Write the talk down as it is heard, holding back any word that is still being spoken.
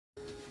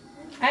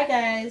Hi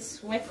guys,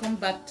 welcome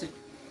back to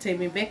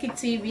toTEMIBECKY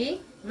TV.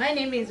 My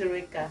name is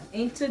Erika.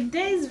 In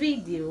today's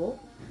video,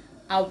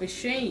 I'll be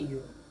showing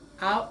you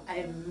how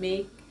I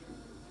make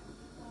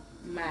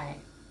my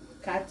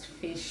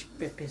catfish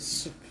pepper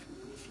soup.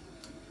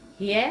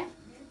 Here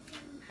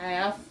I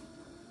have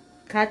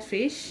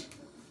catfish,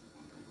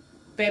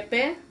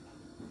 pepper,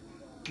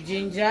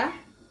 ginger,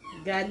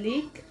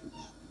 garlic,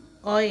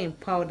 oil in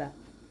powder.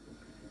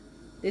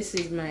 This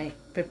is my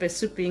pepper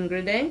soup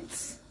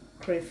ingredients: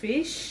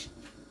 crayfish,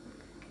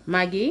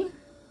 Maggi,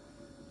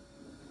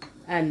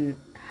 and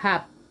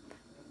herb.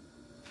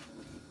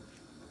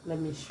 Let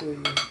me show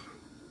you.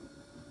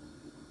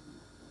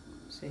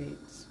 See,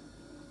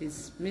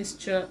 it's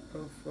mixture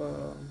of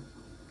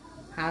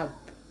herb.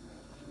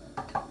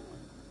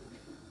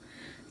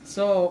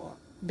 So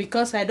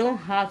because I don't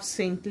have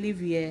Saint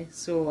Leaf here,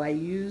 so I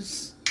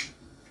use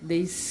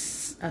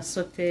this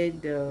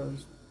assorted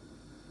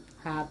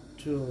herb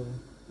to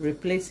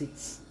replace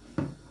it.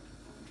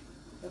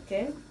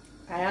 Okay,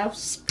 I have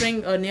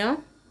spring onion.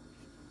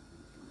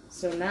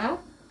 So now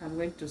I'm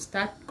going to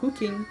start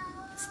cooking.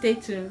 Stay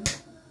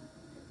tuned.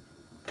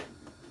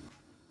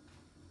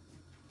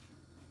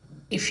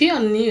 If you're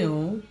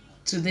new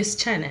to this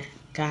channel,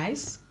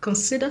 guys,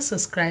 consider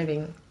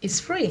subscribing. It's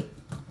free.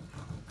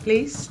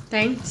 Please,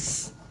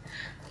 thanks.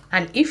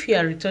 And if you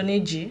are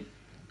returning G,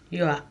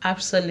 you are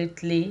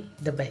absolutely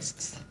the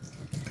best.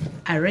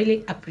 I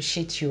really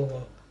appreciate you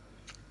all.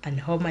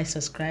 And all my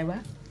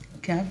subscribers,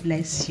 God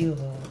bless you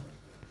all.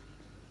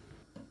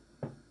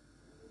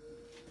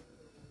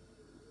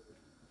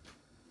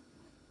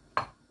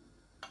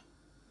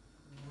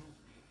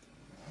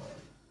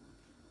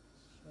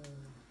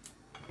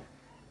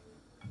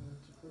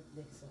 Put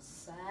this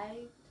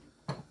aside.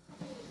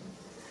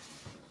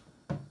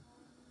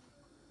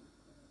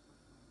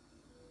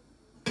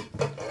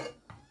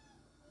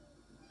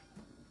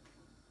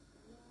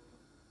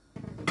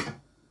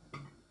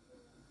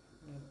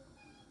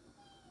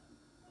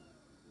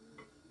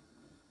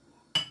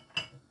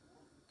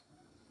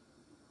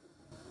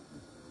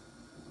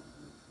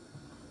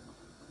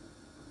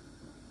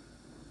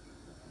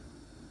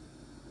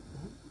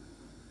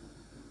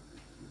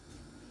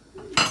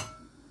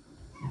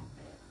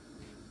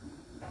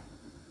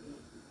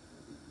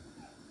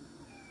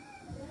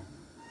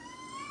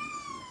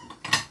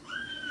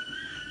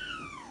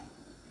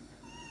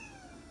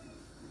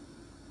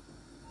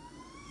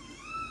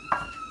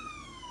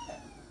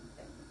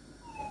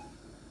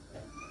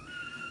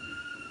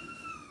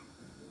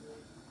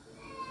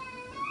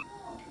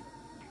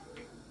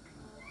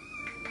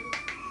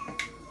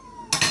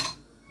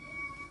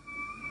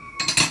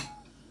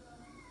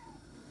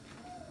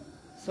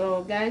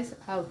 So guys,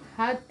 I've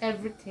had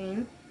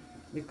everything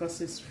because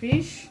it's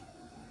fish,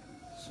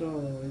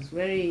 so it's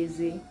very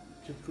easy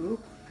to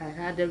cook. I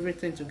had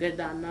everything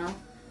together. Now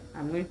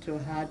I'm going to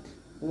add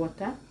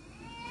water.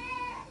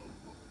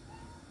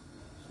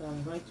 So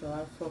I'm going to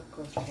add 4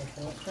 cups of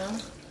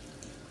water.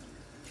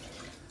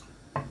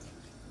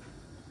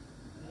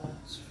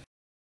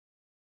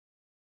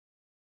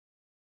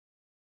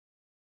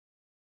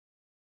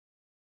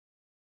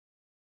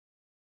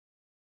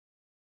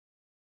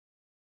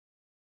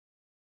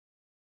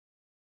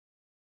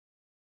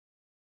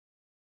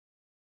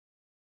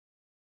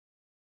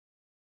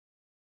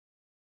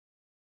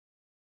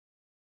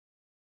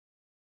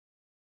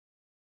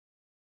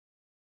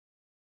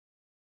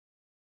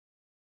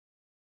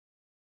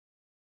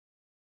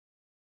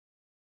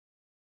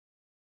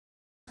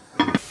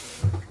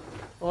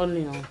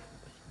 Onion.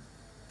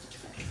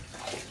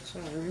 So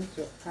I'm going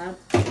to add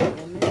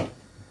onion.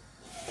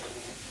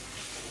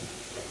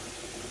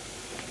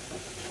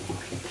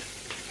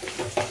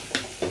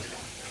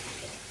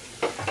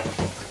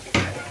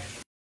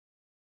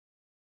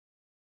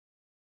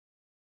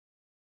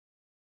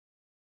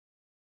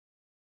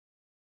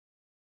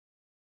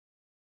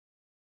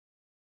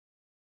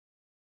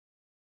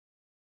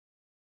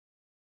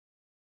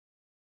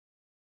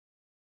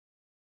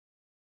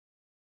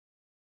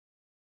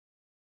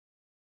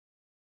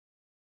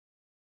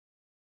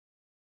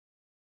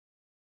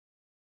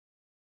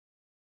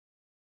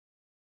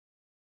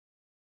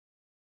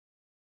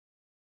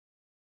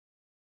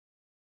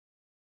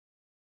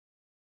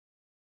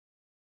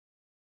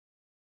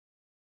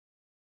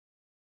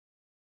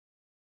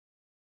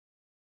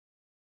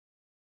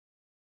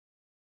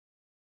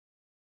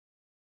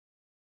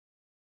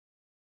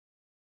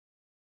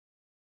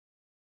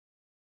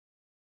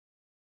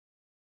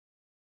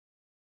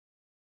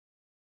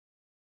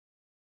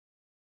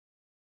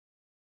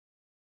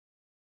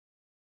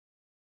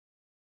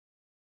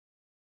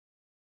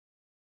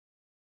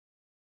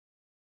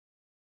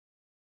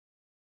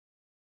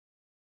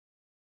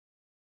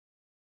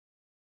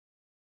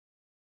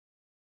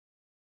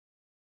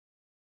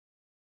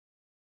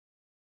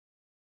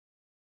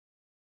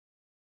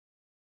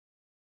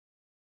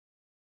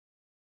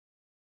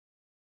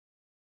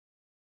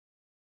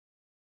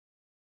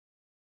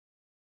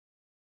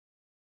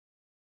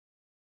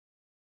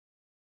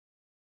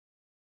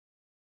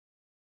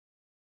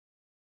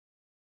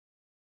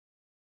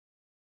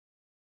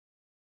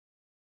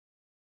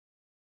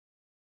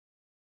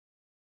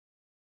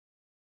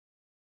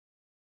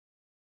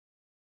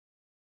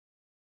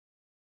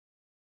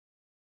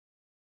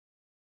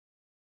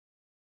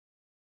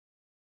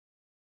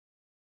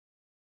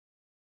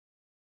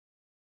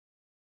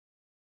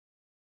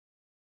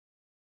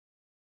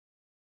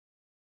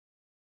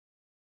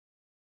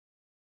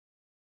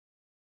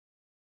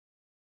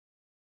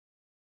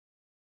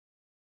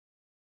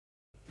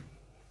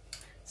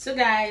 So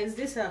guys,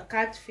 this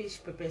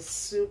catfish pepper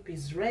soup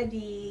is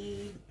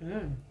ready.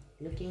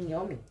 Looking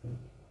yummy.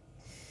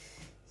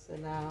 So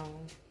now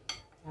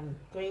I'm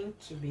going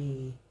to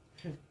be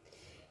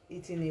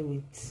eating it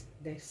with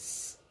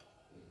this.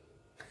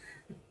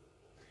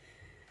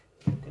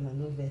 Gonna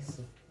no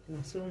vessel.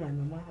 And so my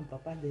mama and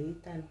papa they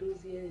eat and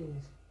those years.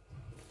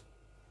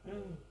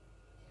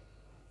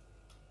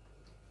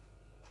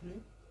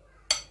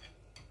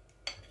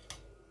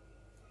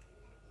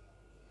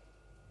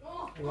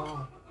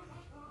 Wow.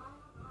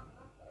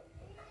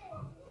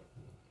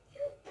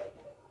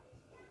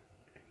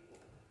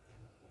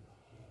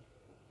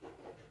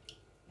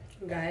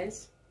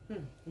 Guys,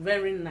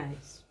 very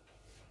nice.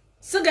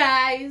 So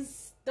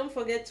guys, don't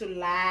forget to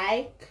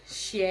like,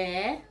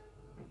 share,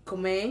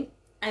 comment,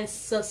 and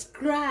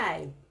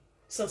subscribe.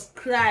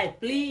 Subscribe,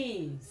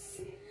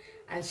 please.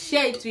 And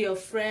share it to your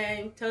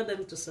friend. Tell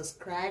them to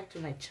subscribe to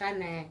my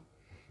channel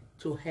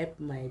to help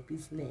my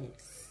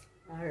business.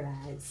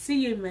 Alright,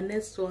 see you in my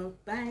next one.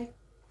 Bye.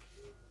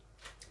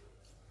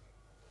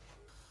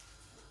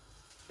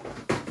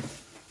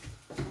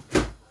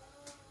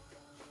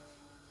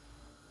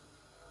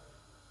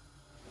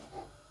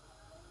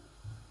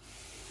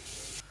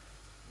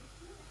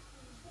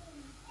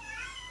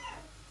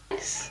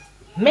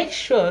 Make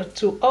sure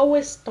to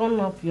always turn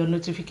up your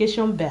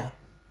notification bell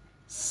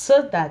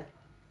so that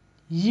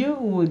you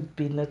would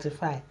be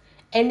notified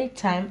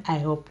anytime I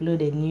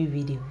upload a new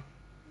video.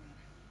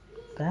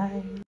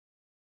 Bye.